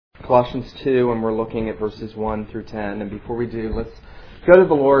Colossians 2, and we're looking at verses 1 through 10. And before we do, let's go to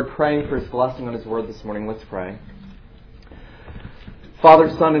the Lord, praying for His blessing on His Word this morning. Let's pray. Father,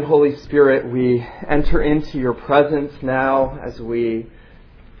 Son, and Holy Spirit, we enter into Your presence now as we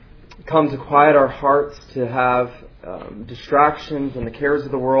come to quiet our hearts, to have distractions and the cares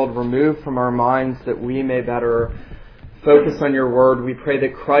of the world removed from our minds, that we may better focus on Your Word. We pray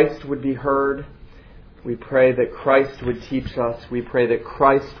that Christ would be heard. We pray that Christ would teach us. We pray that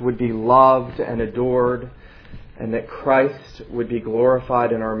Christ would be loved and adored, and that Christ would be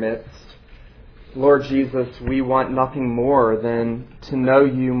glorified in our midst. Lord Jesus, we want nothing more than to know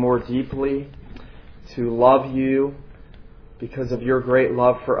You more deeply, to love You because of Your great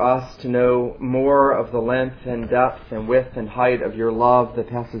love for us, to know more of the length and depth and width and height of Your love that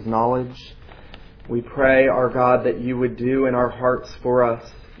passes knowledge. We pray, our God, that You would do in our hearts for us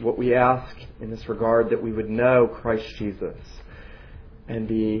what we ask in this regard, that we would know Christ Jesus and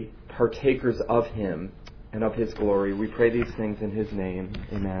be partakers of Him and of His glory. We pray these things in His name.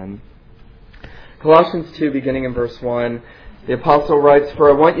 Amen. Colossians 2, beginning in verse 1, the apostle writes,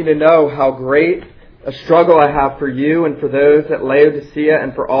 "For I want you to know how great a struggle I have for you and for those at Laodicea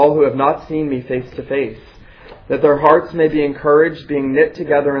and for all who have not seen me face to face, that their hearts may be encouraged, being knit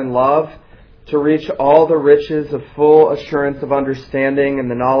together in love, to reach all the riches of full assurance of understanding and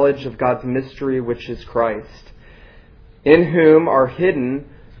the knowledge of God's mystery, which is Christ, in whom are hidden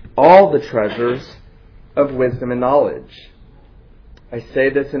all the treasures of wisdom and knowledge. I say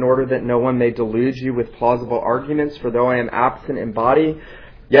this in order that no one may delude you with plausible arguments, for though I am absent in body,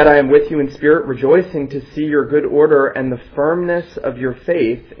 yet I am with you in spirit, rejoicing to see your good order and the firmness of your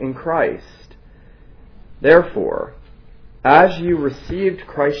faith in Christ. Therefore, as you received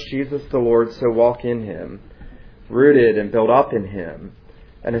Christ Jesus the Lord, so walk in Him, rooted and built up in Him,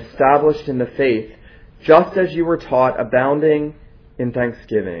 and established in the faith, just as you were taught, abounding in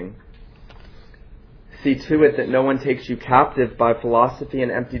thanksgiving. See to it that no one takes you captive by philosophy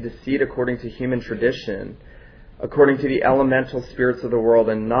and empty deceit according to human tradition, according to the elemental spirits of the world,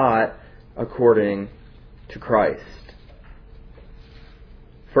 and not according to Christ.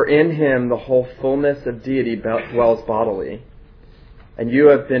 For in Him the whole fullness of deity dwells bodily, and you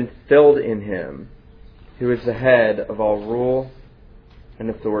have been filled in Him, who is the head of all rule and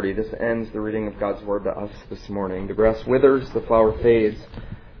authority." This ends the reading of God's Word to us this morning. The grass withers, the flower fades,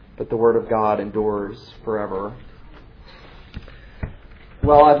 but the Word of God endures forever.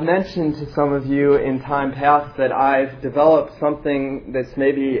 Well, I've mentioned to some of you in time past that I've developed something that's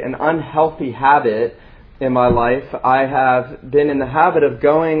maybe an unhealthy habit in my life. I have been in the habit of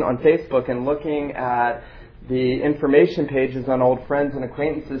going on Facebook and looking at the information pages on old friends and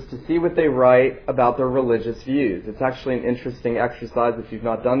acquaintances to see what they write about their religious views. It's actually an interesting exercise if you've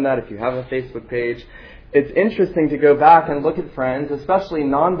not done that, if you have a Facebook page. It's interesting to go back and look at friends, especially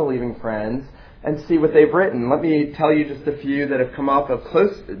non-believing friends, and see what they've written. Let me tell you just a few that have come up of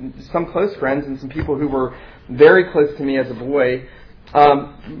some close friends and some people who were very close to me as a boy.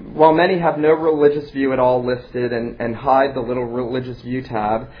 While many have no religious view at all listed and hide the little religious view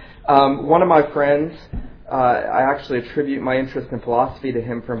tab, one of my friends, I actually attribute my interest in philosophy to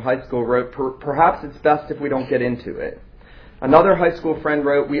him from high school, wrote, "Perhaps it's best if we don't get into it." Another high school friend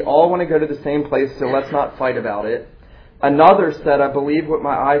wrote, "We all want to go to the same place, so let's not fight about it." Another said, "I believe what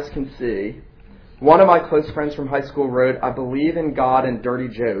my eyes can see." One of my close friends from high school wrote, "I believe in God and dirty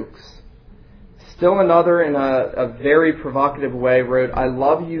jokes." Still another, in a very provocative way, wrote, "I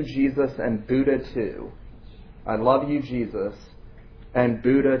love you, Jesus, and Buddha too." I love you, Jesus, and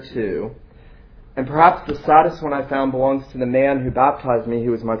Buddha too. And perhaps the saddest one I found belongs to the man who baptized me, who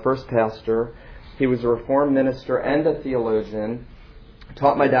was my first pastor. He was a Reformed minister and a theologian,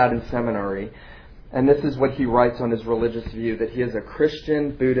 taught my dad in seminary. And this is what he writes on his religious view, that he is a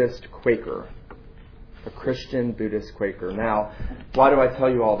Christian Buddhist Quaker. A Christian Buddhist Quaker. Now, why do I tell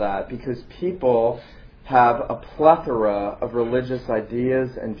you all that? Because people have a plethora of religious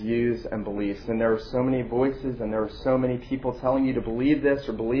ideas and views and beliefs. And there are so many voices and there are so many people telling you to believe this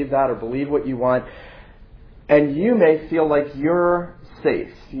or believe that or believe what you want. And you may feel like you're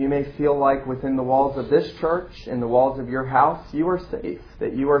safe. You may feel like within the walls of this church, in the walls of your house, you are safe.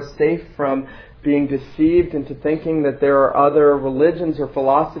 That you are safe from being deceived into thinking that there are other religions or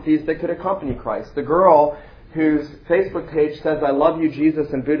philosophies that could accompany Christ. The girl whose Facebook page says, "I love you,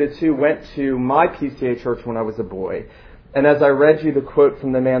 Jesus, and Buddha too," went to my PCA church when I was a boy. And as I read you the quote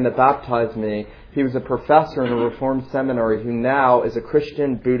from the man that baptized me, he was a professor in a Reformed seminary who now is a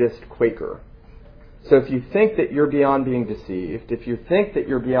Christian Buddhist Quaker. So if you think that you're beyond being deceived, if you think that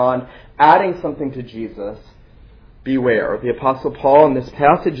you're beyond adding something to Jesus, beware. The Apostle Paul in this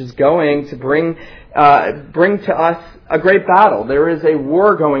passage is going to bring to us a great battle. There is a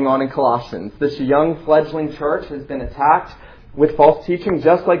war going on in Colossians. This young fledgling church has been attacked with false teaching,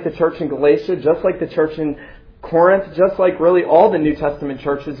 just like the church in Galatia, just like the church in Corinth, just like really all the New Testament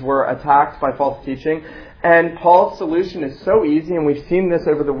churches were attacked by false teaching. And Paul's solution is so easy, and we've seen this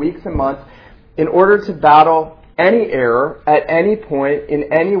over the weeks and months. In order to battle any error at any point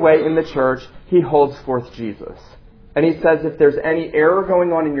in any way in the church, he holds forth Jesus. And he says if there's any error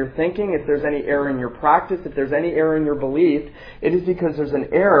going on in your thinking, if there's any error in your practice, if there's any error in your belief, it is because there's an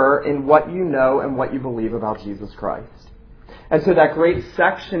error in what you know and what you believe about Jesus Christ. And so that great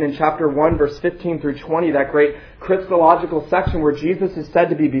section in chapter 1, verse 15 through 20, that great Christological section where Jesus is said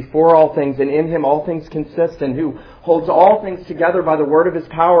to be before all things and in him all things consist, and who holds all things together by the word of his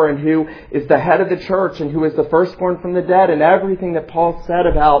power, and who is the head of the church, and who is the firstborn from the dead, and everything that Paul said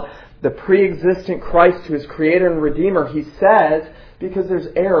about the pre-existent Christ who is creator and redeemer, he says because there's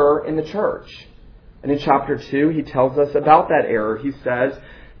error in the church. And in chapter 2, he tells us about that error. He says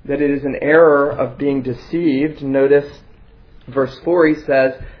that it is an error of being deceived. Notice verse 4, he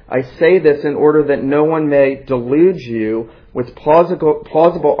says, I say this in order that no one may delude you with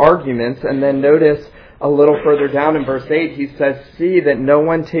plausible arguments. And then notice a little further down in verse 8, he says, see that no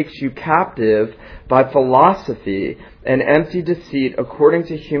one takes you captive by philosophy and empty deceit according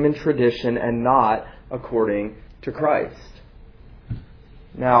to human tradition and not according to Christ.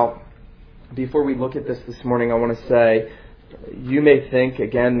 Now, before we look at this morning, I want to say, you may think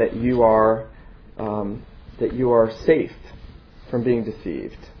again that you are safe from being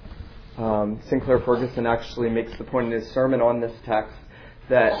deceived. Sinclair Ferguson actually makes the point in his sermon on this text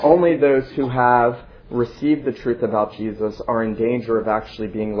that only those who have received the truth about Jesus are in danger of actually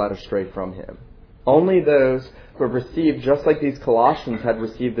being led astray from him. Only those who have received, just like these Colossians had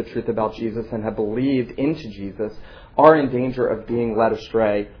received the truth about Jesus and have believed into Jesus, are in danger of being led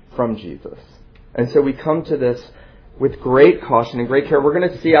astray from Jesus. And so we come to this with great caution and great care. We're going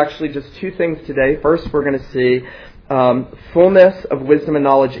to see actually just two things today. First, we're going to see fullness of wisdom and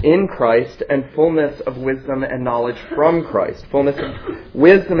knowledge in Christ, and fullness of wisdom and knowledge from Christ. Fullness of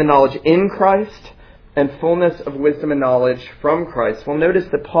wisdom and knowledge in Christ, and fullness of wisdom and knowledge from Christ. Well, notice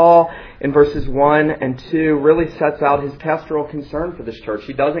that Paul, in verses 1 and 2, really sets out his pastoral concern for this church.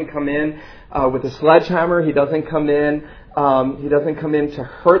 He doesn't come in with a sledgehammer. He doesn't come in to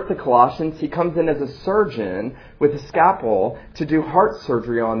hurt the Colossians. He comes in as a surgeon with a scalpel to do heart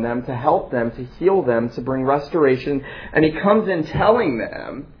surgery on them, to help them, to heal them, to bring restoration. And he comes in telling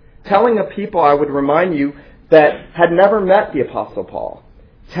a people, I would remind you, that had never met the Apostle Paul,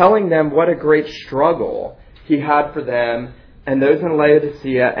 telling them what a great struggle he had for them and those in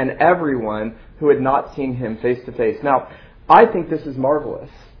Laodicea and everyone who had not seen him face to face. Now, I think this is marvelous,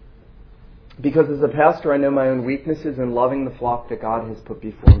 because as a pastor, I know my own weaknesses in loving the flock that God has put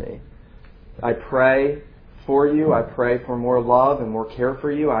before me. I pray for you. I pray for more love and more care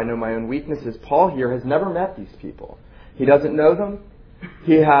for you. I know my own weaknesses. Paul here has never met these people. He doesn't know them.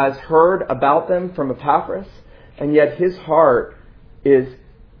 He has heard about them from Epaphras, and yet his heart is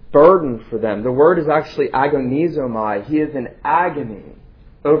burdened for them. The word is actually agonizomai. He is in agony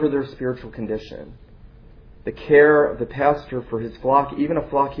over their spiritual condition. The care of the pastor for his flock, even a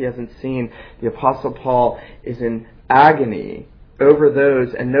flock he hasn't seen, the Apostle Paul is in agony over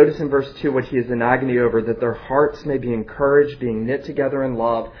those. And notice in verse 2 what he is in agony over, that their hearts may be encouraged, being knit together in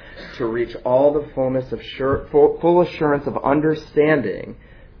love, to reach all the fullness of full assurance of understanding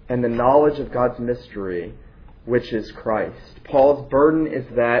and the knowledge of God's mystery, which is Christ. Paul's burden is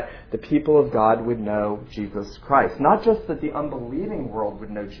that the people of God would know Jesus Christ. Not just that the unbelieving world would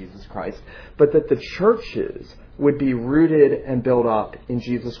know Jesus Christ, but that the churches would be rooted and built up in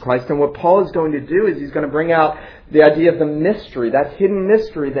Jesus Christ. And what Paul is going to do is he's going to bring out the idea of the mystery, that hidden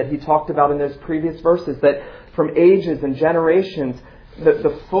mystery that he talked about in those previous verses, that from ages and generations,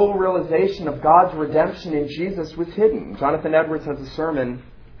 the full realization of God's redemption in Jesus was hidden. Jonathan Edwards has a sermon.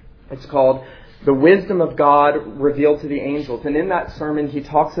 It's called The Wisdom of God Revealed to the Angels. And in that sermon, he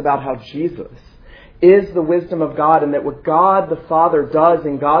talks about how Jesus is the wisdom of God, and that what God the Father does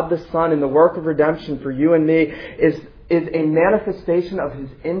in God the Son in the work of redemption for you and me is a manifestation of his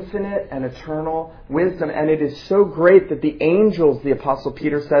infinite and eternal wisdom. And it is so great that the angels, the Apostle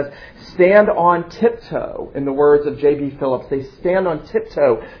Peter says, stand on tiptoe, in the words of J.B. Phillips. They stand on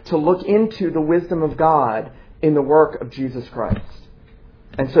tiptoe to look into the wisdom of God in the work of Jesus Christ.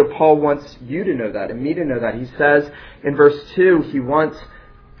 And so Paul wants you to know that and me to know that. He says in verse 2, he wants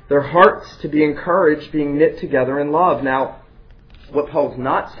their hearts to be encouraged, being knit together in love. Now, what Paul's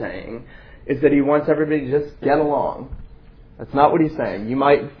not saying is that he wants everybody to just get along. That's not what he's saying. You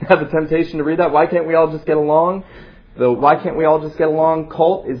might have the temptation to read that. Why can't we all just get along? The why can't we all just get along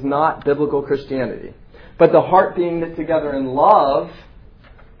cult is not biblical Christianity. But the heart being knit together in love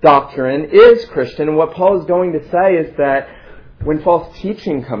doctrine is Christian. And what Paul is going to say is that when false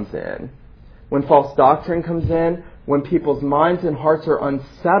teaching comes in, when false doctrine comes in, when people's minds and hearts are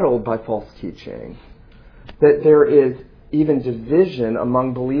unsettled by false teaching, that there is even division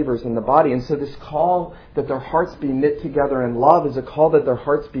among believers in the body. And so this call that their hearts be knit together in love is a call that their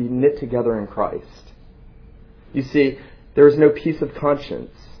hearts be knit together in Christ. You see, there is no peace of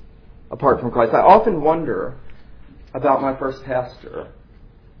conscience apart from Christ. I often wonder about my first pastor.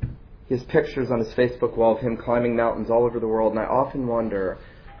 He has pictures on his Facebook wall of him climbing mountains all over the world, and I often wonder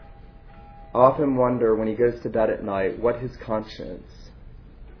when he goes to bed at night what his conscience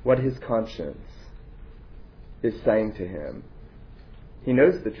is saying to him. He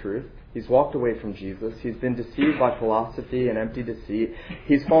knows the truth. He's walked away from Jesus. He's been deceived by philosophy and empty deceit.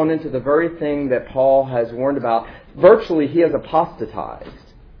 He's fallen into the very thing that Paul has warned about. Virtually, he has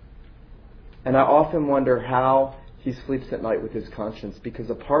apostatized. And I often wonder how he sleeps at night with his conscience, because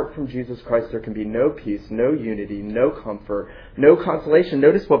apart from Jesus Christ, there can be no peace, no unity, no comfort, no consolation.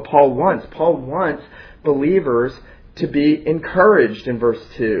 Notice what Paul wants. Paul wants believers to be encouraged in verse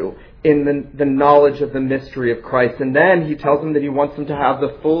 2 in the knowledge of the mystery of Christ. And then he tells them that he wants them to have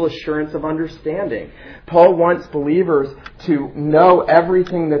the full assurance of understanding. Paul wants believers to know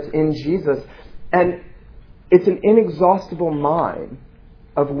everything that's in Jesus. And it's an inexhaustible mine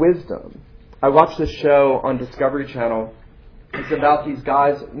of wisdom. I watched this show on Discovery Channel. It's about these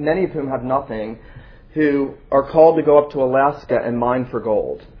guys, many of whom have nothing, who are called to go up to Alaska and mine for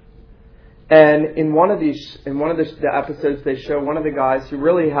gold. And in one of the episodes, they show one of the guys who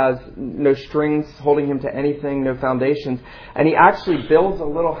really has no strings holding him to anything, no foundations, and he actually builds a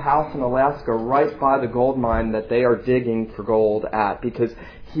little house in Alaska right by the gold mine that they are digging for gold at, because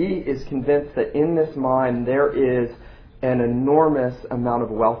he is convinced that in this mine there is an enormous amount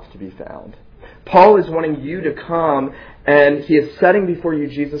of wealth to be found. Paul is wanting you to come, and he is setting before you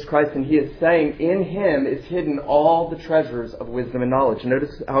Jesus Christ, and he is saying in him is hidden all the treasures of wisdom and knowledge.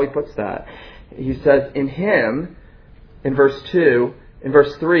 Notice how he puts that. He says in him, in verse 2, in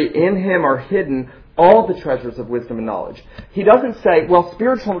verse 3, in him are hidden all the treasures of wisdom and knowledge. He doesn't say, well,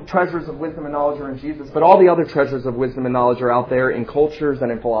 spiritual treasures of wisdom and knowledge are in Jesus, but all the other treasures of wisdom and knowledge are out there in cultures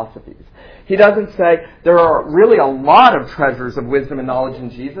and in philosophies. He doesn't say there are really a lot of treasures of wisdom and knowledge in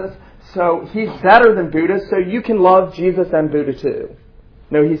Jesus, so he's better than Buddha, so you can love Jesus and Buddha too.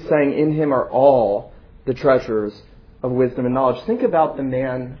 No, he's saying in him are all the treasures of wisdom and knowledge. Think about the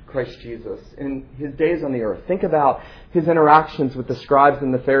man, Christ Jesus, in his days on the earth. Think about his interactions with the scribes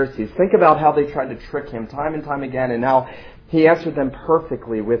and the Pharisees. Think about how they tried to trick him time and time again, and now he answered them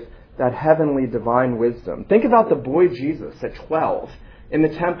perfectly with that heavenly divine wisdom. Think about the boy Jesus at 12 in the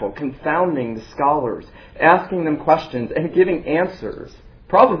temple, confounding the scholars, asking them questions and giving answers,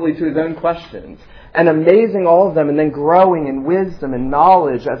 probably to his own questions, and amazing all of them, and then growing in wisdom and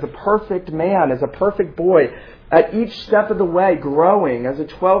knowledge as a perfect man, as a perfect boy, at each step of the way, growing as a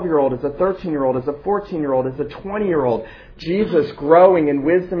 12-year-old, as a 13-year-old, as a 14-year-old, as a 20-year-old. Jesus growing in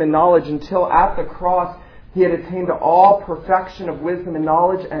wisdom and knowledge until at the cross he had attained to all perfection of wisdom and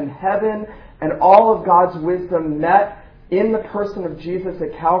knowledge, and heaven and all of God's wisdom met in the person of Jesus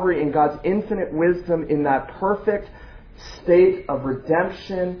at Calvary, in God's infinite wisdom in that perfect state of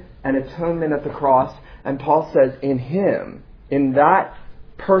redemption and atonement at the cross. And Paul says in him, in that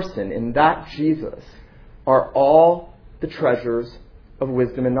person, in that Jesus, are all the treasures of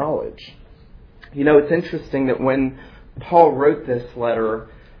wisdom and knowledge. You know, it's interesting that when Paul wrote this letter,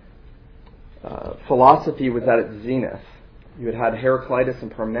 philosophy was at its zenith. You had Heraclitus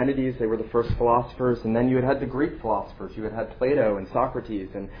and Parmenides, they were the first philosophers, and then you had the Greek philosophers. You had Plato and Socrates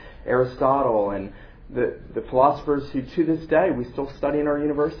and Aristotle and the philosophers who to this day we still study in our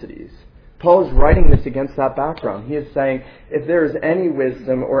universities. Paul is writing this against that background. He is saying if there is any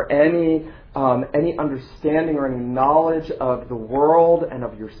wisdom or any understanding or any knowledge of the world and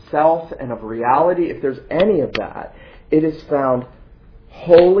of yourself and of reality, if there's any of that, it is found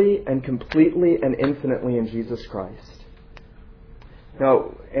wholly and completely and infinitely in Jesus Christ.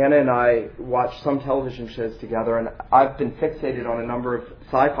 Now, Anna and I watch some television shows together, and I've been fixated on a number of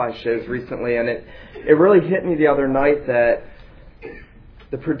sci-fi shows recently, and it really hit me the other night that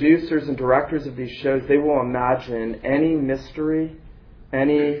the producers and directors of these shows, they will imagine any mystery,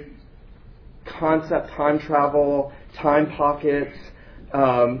 any concept, time travel, time pockets,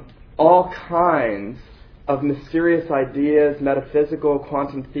 all kinds of mysterious ideas, metaphysical,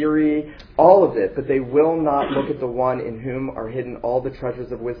 quantum theory, all of it, but they will not look at the one in whom are hidden all the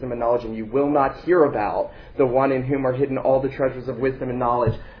treasures of wisdom and knowledge, and you will not hear about the one in whom are hidden all the treasures of wisdom and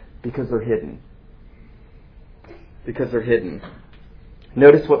knowledge because they're hidden. Because they're hidden.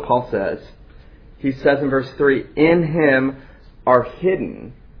 Notice what Paul says. He says in verse 3, in him are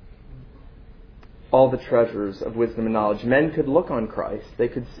hidden all the treasures of wisdom and knowledge. Men could look on Christ. They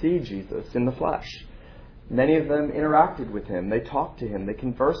could see Jesus in the flesh. Many of them interacted with him. They talked to him. They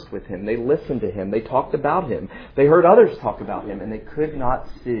conversed with him. They listened to him. They talked about him. They heard others talk about him. And they could not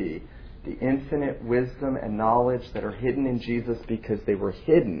see the infinite wisdom and knowledge that are hidden in Jesus because they were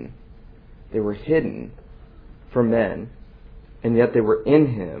hidden. They were hidden from men. And yet they were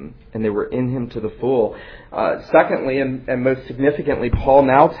in him, and they were in him to the full. Secondly, and most significantly, Paul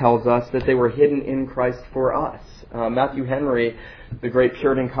now tells us that they were hidden in Christ for us. Matthew Henry, the great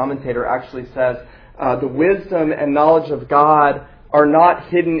Puritan commentator, actually says, the wisdom and knowledge of God are not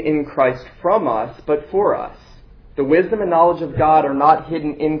hidden in Christ from us, but for us. The wisdom and knowledge of God are not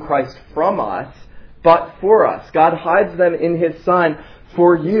hidden in Christ from us, but for us. God hides them in his Son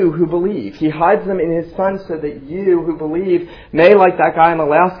for you who believe. He hides them in his Son so that you who believe may, like that guy in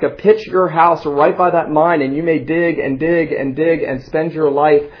Alaska, pitch your house right by that mine, and you may dig and dig and dig and spend your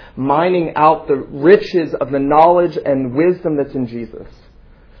life mining out the riches of the knowledge and wisdom that's in Jesus.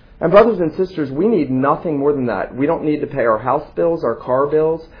 And brothers and sisters, we need nothing more than that. We don't need to pay our house bills, our car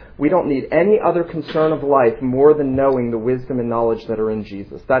bills. We don't need any other concern of life more than knowing the wisdom and knowledge that are in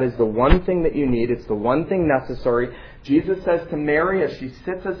Jesus. That is the one thing that you need. It's the one thing necessary. Jesus says to Mary as she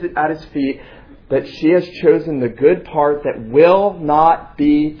sits at his feet that she has chosen the good part that will not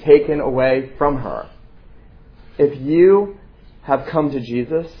be taken away from her. If you have come to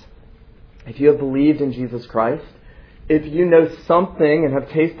Jesus, if you have believed in Jesus Christ, if you know something and have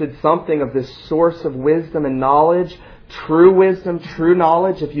tasted something of this source of wisdom and knowledge, true wisdom, true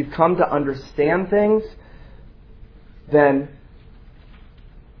knowledge, if you've come to understand things, then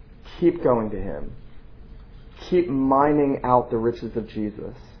keep going to him. Keep mining out the riches of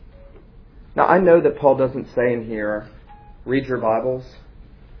Jesus. Now, I know that Paul doesn't say in here, read your Bibles,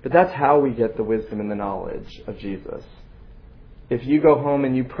 but that's how we get the wisdom and the knowledge of Jesus. If you go home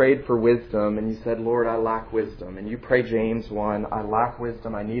and you prayed for wisdom and you said, Lord, I lack wisdom, and you pray James 1, I lack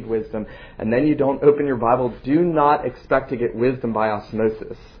wisdom, I need wisdom, and then you don't open your Bible, do not expect to get wisdom by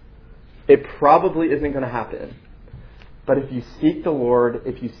osmosis. It probably isn't going to happen. But if you seek the Lord,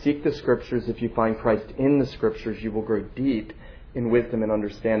 if you seek the Scriptures, if you find Christ in the Scriptures, you will grow deep in wisdom and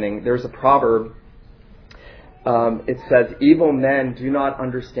understanding. There's a proverb. It says, evil men do not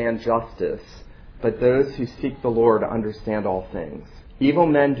understand justice, but those who seek the Lord understand all things. Evil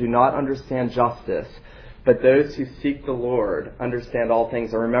men do not understand justice, but those who seek the Lord understand all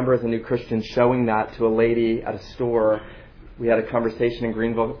things. I remember as a new Christian showing that to a lady at a store. We had a conversation in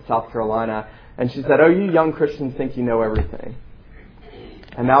Greenville, South Carolina, and she said, oh, you young Christians think you know everything.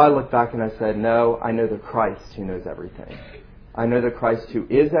 And now I look back and I said, no, I know the Christ who knows everything. I know the Christ who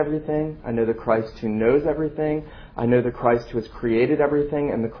is everything. I know the Christ who knows everything. I know the Christ who has created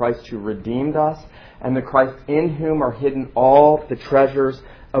everything, and the Christ who redeemed us, and the Christ in whom are hidden all the treasures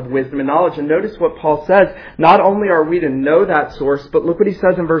of wisdom and knowledge. And notice what Paul says. Not only are we to know that source, but look what he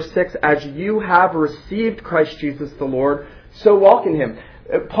says in verse 6. As you have received Christ Jesus the Lord, so walk in him.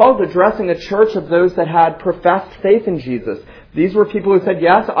 Paul's addressing a church of those that had professed faith in Jesus. These were people who said,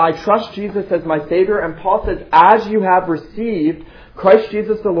 yes, I trust Jesus as my Savior. And Paul says, as you have received Christ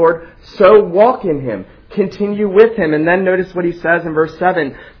Jesus the Lord, so walk in him. Continue with him. And then notice what he says in verse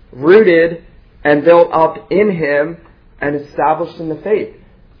 7. Rooted and built up in him and established in the faith.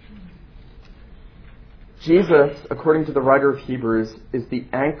 Jesus, according to the writer of Hebrews, is the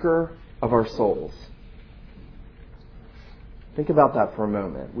anchor of our souls. Think about that for a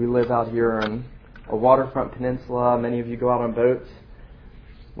moment. We live out here on a waterfront peninsula. Many of you go out on boats.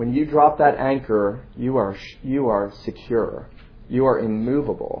 When you drop that anchor, you are secure. You are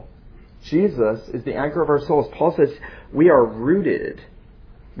immovable. Jesus is the anchor of our souls. Paul says we are rooted.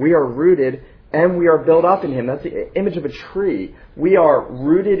 We are rooted and we are built up in him. That's the image of a tree. We are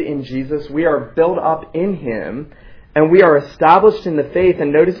rooted in Jesus. We are built up in him. And we are established in the faith.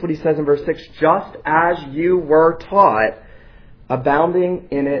 And notice what he says in verse 6. Just as you were taught, abounding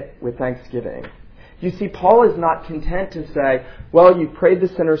in it with thanksgiving. You see, Paul is not content to say, well, you prayed the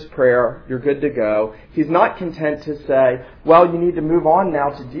sinner's prayer, you're good to go. He's not content to say, well, you need to move on now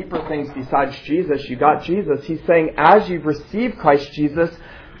to deeper things besides Jesus. You got Jesus. He's saying, as you've received Christ Jesus,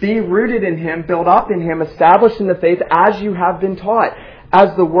 be rooted in him, built up in him, established in the faith as you have been taught.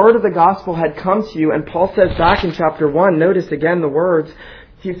 As the word of the gospel had come to you, and Paul says back in chapter 1, notice again the words,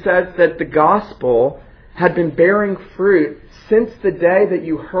 he says that the gospel had been bearing fruit since the day that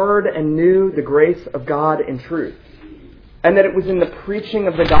you heard and knew the grace of God in truth. And that it was in the preaching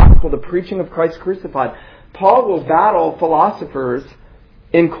of the gospel, the preaching of Christ crucified. Paul will battle philosophers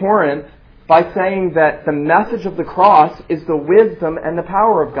in Corinth by saying that the message of the cross is the wisdom and the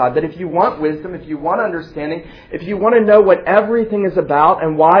power of God. That if you want wisdom, if you want understanding, if you want to know what everything is about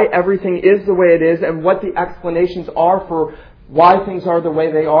and why everything is the way it is and what the explanations are for why things are the way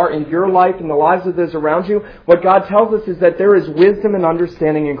they are in your life and the lives of those around you, what God tells us is that there is wisdom and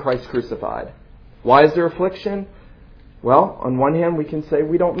understanding in Christ crucified. Why is there affliction? Well, on one hand, we can say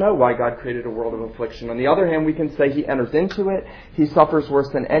we don't know why God created a world of affliction. On the other hand, we can say He enters into it. He suffers worse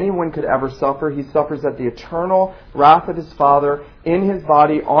than anyone could ever suffer. He suffers at the eternal wrath of His Father in His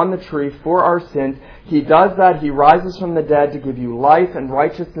body on the tree for our sins. He does that. He rises from the dead to give you life and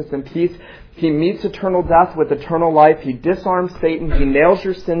righteousness and peace. He meets eternal death with eternal life. He disarms Satan. He nails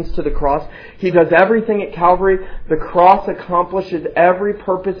your sins to the cross. He does everything at Calvary. The cross accomplishes every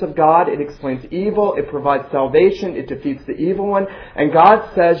purpose of God. It explains evil. It provides salvation. It defeats the evil one. And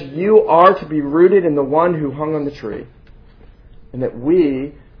God says you are to be rooted in the one who hung on the tree. And that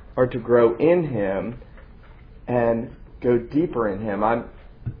we are to grow in Him and go deeper in Him. I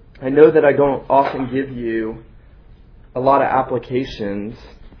know that I don't often give you a lot of applications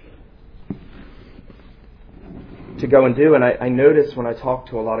to go and do. And I notice when I talk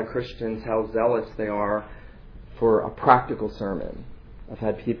to a lot of Christians how zealous they are for a practical sermon. I've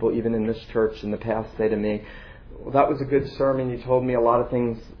had people even in this church in the past say to me, well, that was a good sermon. You told me a lot of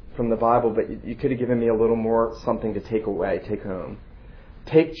things from the Bible, but you could have given me a little more something to take away, take home.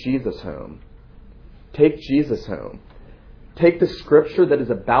 Take Jesus home. Take Jesus home. Take the scripture that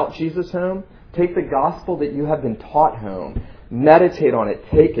is about Jesus home. Take the gospel that you have been taught home. Meditate on it.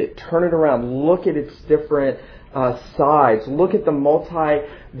 Take it. Turn it around. Look at its different sides. Look at the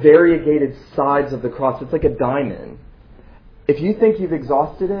multi-variegated sides of the cross. It's like a diamond. If you think you've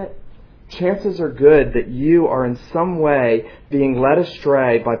exhausted it, chances are good that you are in some way being led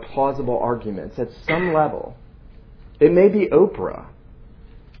astray by plausible arguments at some level. It may be Oprah.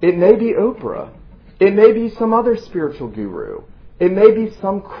 It may be Oprah. It may be some other spiritual guru. It may be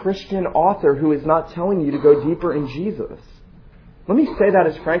some Christian author who is not telling you to go deeper in Jesus. Let me say that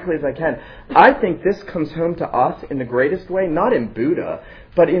as frankly as I can. I think this comes home to us in the greatest way, not in Buddha,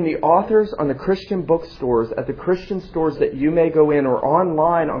 but in the authors on the Christian bookstores, at the Christian stores that you may go in or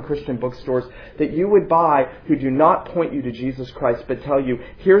online on Christian bookstores that you would buy who do not point you to Jesus Christ but tell you,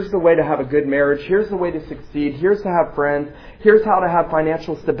 here's the way to have a good marriage, here's the way to succeed, here's to have friends, here's how to have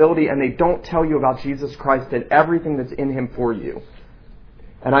financial stability, and they don't tell you about Jesus Christ and everything that's in Him for you.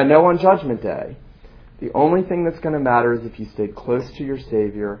 And I know on Judgment Day, the only thing that's going to matter is if you stayed close to your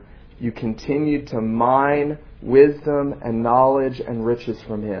Savior, you continued to mine wisdom and knowledge and riches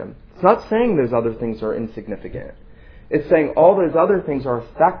from Him. It's not saying those other things are insignificant. It's saying all those other things are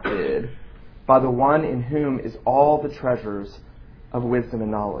affected by the one in whom is all the treasures of wisdom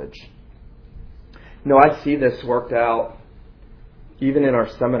and knowledge. You know, I see this worked out even in our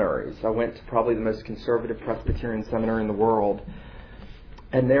seminaries. I went to probably the most conservative Presbyterian seminary in the world,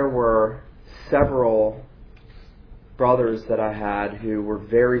 and there were several brothers that I had who were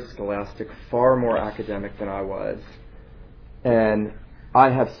very scholastic, far more academic than I was. And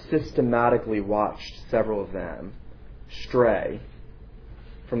I have systematically watched several of them stray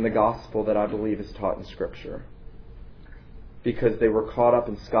from the gospel that I believe is taught in Scripture. Because they were caught up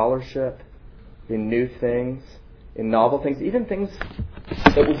in scholarship, in new things, in novel things, even things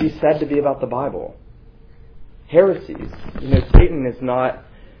that would be said to be about the Bible. Heresies. You know,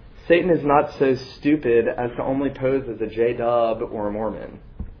 Satan is not so stupid as to only pose as a J-Dub or a Mormon.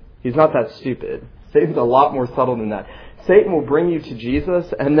 He's not that stupid. Satan's a lot more subtle than that. Satan will bring you to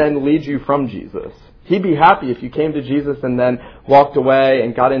Jesus and then lead you from Jesus. He'd be happy if you came to Jesus and then walked away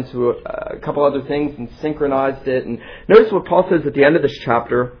and got into a couple other things and synchronized it. And notice what Paul says at the end of this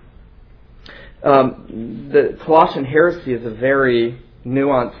chapter. The Colossian heresy is a very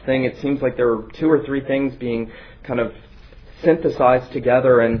nuanced thing. It seems like there are two or three things being kind of synthesized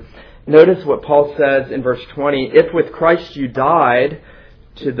together. And notice what Paul says in verse 20. If with Christ you died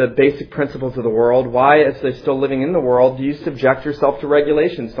to the basic principles of the world, why, as they're still living in the world, do you subject yourself to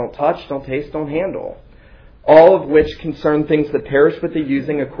regulations? Don't touch, don't taste, don't handle. All of which concern things that perish with the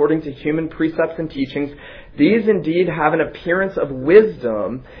using according to human precepts and teachings. These indeed have an appearance of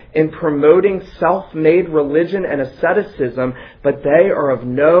wisdom in promoting self-made religion and asceticism, but they are of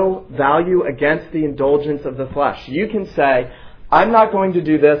no value against the indulgence of the flesh. You can say, I'm not going to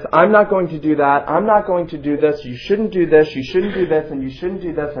do this, I'm not going to do that, I'm not going to do this, you shouldn't do this, you shouldn't do this, and you shouldn't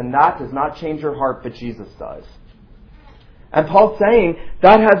do this, and that does not change your heart, but Jesus does. And Paul's saying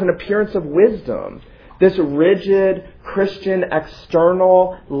that has an appearance of wisdom. This rigid, Christian,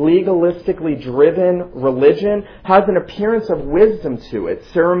 external, legalistically driven religion has an appearance of wisdom to it.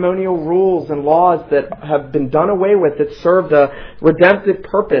 Ceremonial rules and laws that have been done away with that serve the redemptive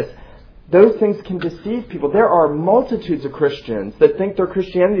purpose. those things can deceive people. There are multitudes of Christians that think their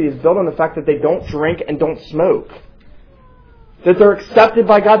Christianity is built on the fact that they don't drink and don't smoke. That they're accepted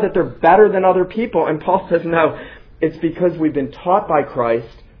by God, that they're better than other people. And Paul says, no, it's because we've been taught by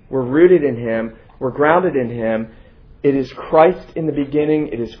Christ, we're rooted in Him, we're grounded in Him. It is Christ in the beginning,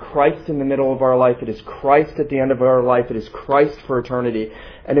 it is Christ in the middle of our life, it is Christ at the end of our life, it is Christ for eternity.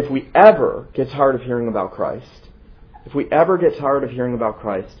 And if we ever get tired of hearing about Christ,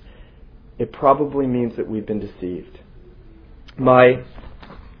 it probably means that we've been deceived. My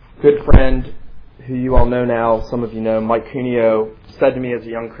good friend, who you all know now, some of you know, Mike Cuneo, said to me as a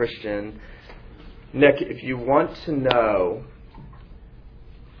young Christian, Nick, if you want to know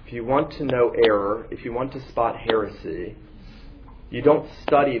error, if you want to spot heresy, you don't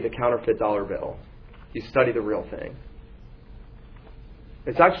study the counterfeit dollar bill. You study the real thing.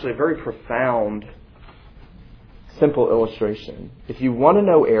 It's actually a very profound, simple illustration. If you want to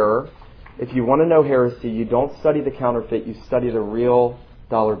know error, if you want to know heresy, you don't study the counterfeit, you study the real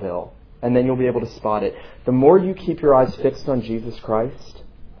dollar bill. And then you'll be able to spot it. The more you keep your eyes fixed on Jesus Christ,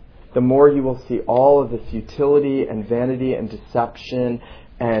 the more you will see all of the futility and vanity and deception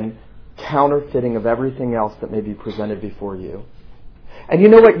and counterfeiting of everything else that may be presented before you. And you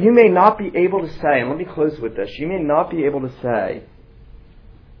know what? You may not be able to say, and let me close with this, you may not be able to say,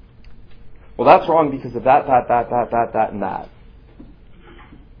 well, that's wrong because of that, and that.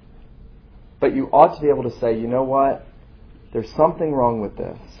 But you ought to be able to say, you know what? There's something wrong with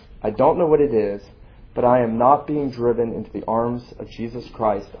this. I don't know what it is, but I am not being driven into the arms of Jesus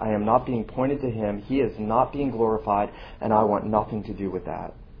Christ. I am not being pointed to Him. He is not being glorified, and I want nothing to do with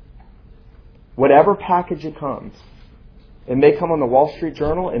that. Whatever package it comes. It may come on the Wall Street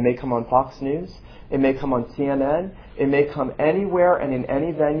Journal. It may come on Fox News. It may come on CNN. It may come anywhere and in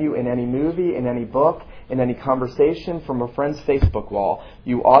any venue, in any movie, in any book, in any conversation from a friend's Facebook wall.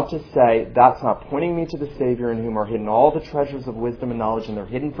 You ought to say, that's not pointing me to the Savior in whom are hidden all the treasures of wisdom and knowledge, and they're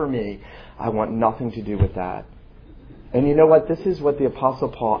hidden for me. I want nothing to do with that. And you know what? This is what the Apostle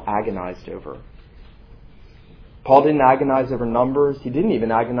Paul agonized over. Paul didn't agonize over numbers. He didn't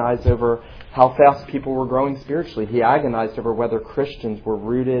even agonize over how fast people were growing spiritually. He agonized over whether Christians were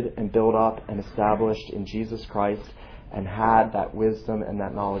rooted and built up and established in Jesus Christ and had that wisdom and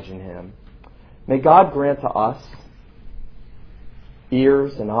that knowledge in Him. May God grant to us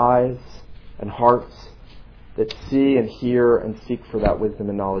ears and eyes and hearts that see and hear and seek for that wisdom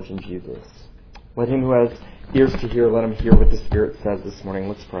and knowledge in Jesus. Let him who has ears to hear, let him hear what the Spirit says this morning.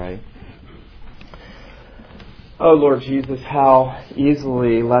 Let's pray. Oh, Lord Jesus, how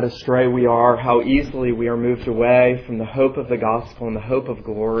easily led astray we are, how easily we are moved away from the hope of the gospel and the hope of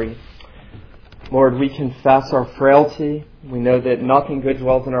glory. Lord, we confess our frailty. We know that nothing good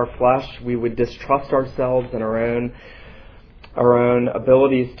dwells in our flesh. We would distrust ourselves and our own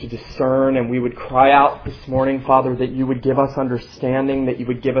abilities to discern, and we would cry out this morning, Father, that you would give us understanding, that you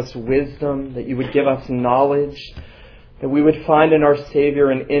would give us wisdom, that you would give us knowledge, that we would find in our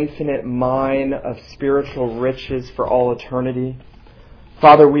Savior an infinite mine of spiritual riches for all eternity.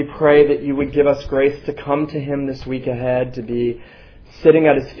 Father, we pray that you would give us grace to come to Him this week ahead, to be sitting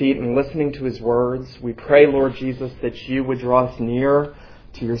at His feet and listening to His words. We pray, Lord Jesus, that you would draw us near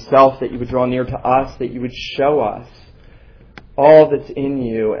to yourself, that you would draw near to us, that you would show us all that's in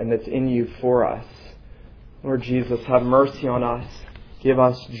you and that's in you for us. Lord Jesus, have mercy on us. Give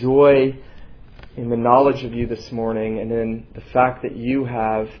us joy in the knowledge of you this morning and in the fact that you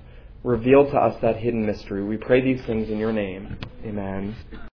have revealed to us that hidden mystery. We pray these things in your name. Amen.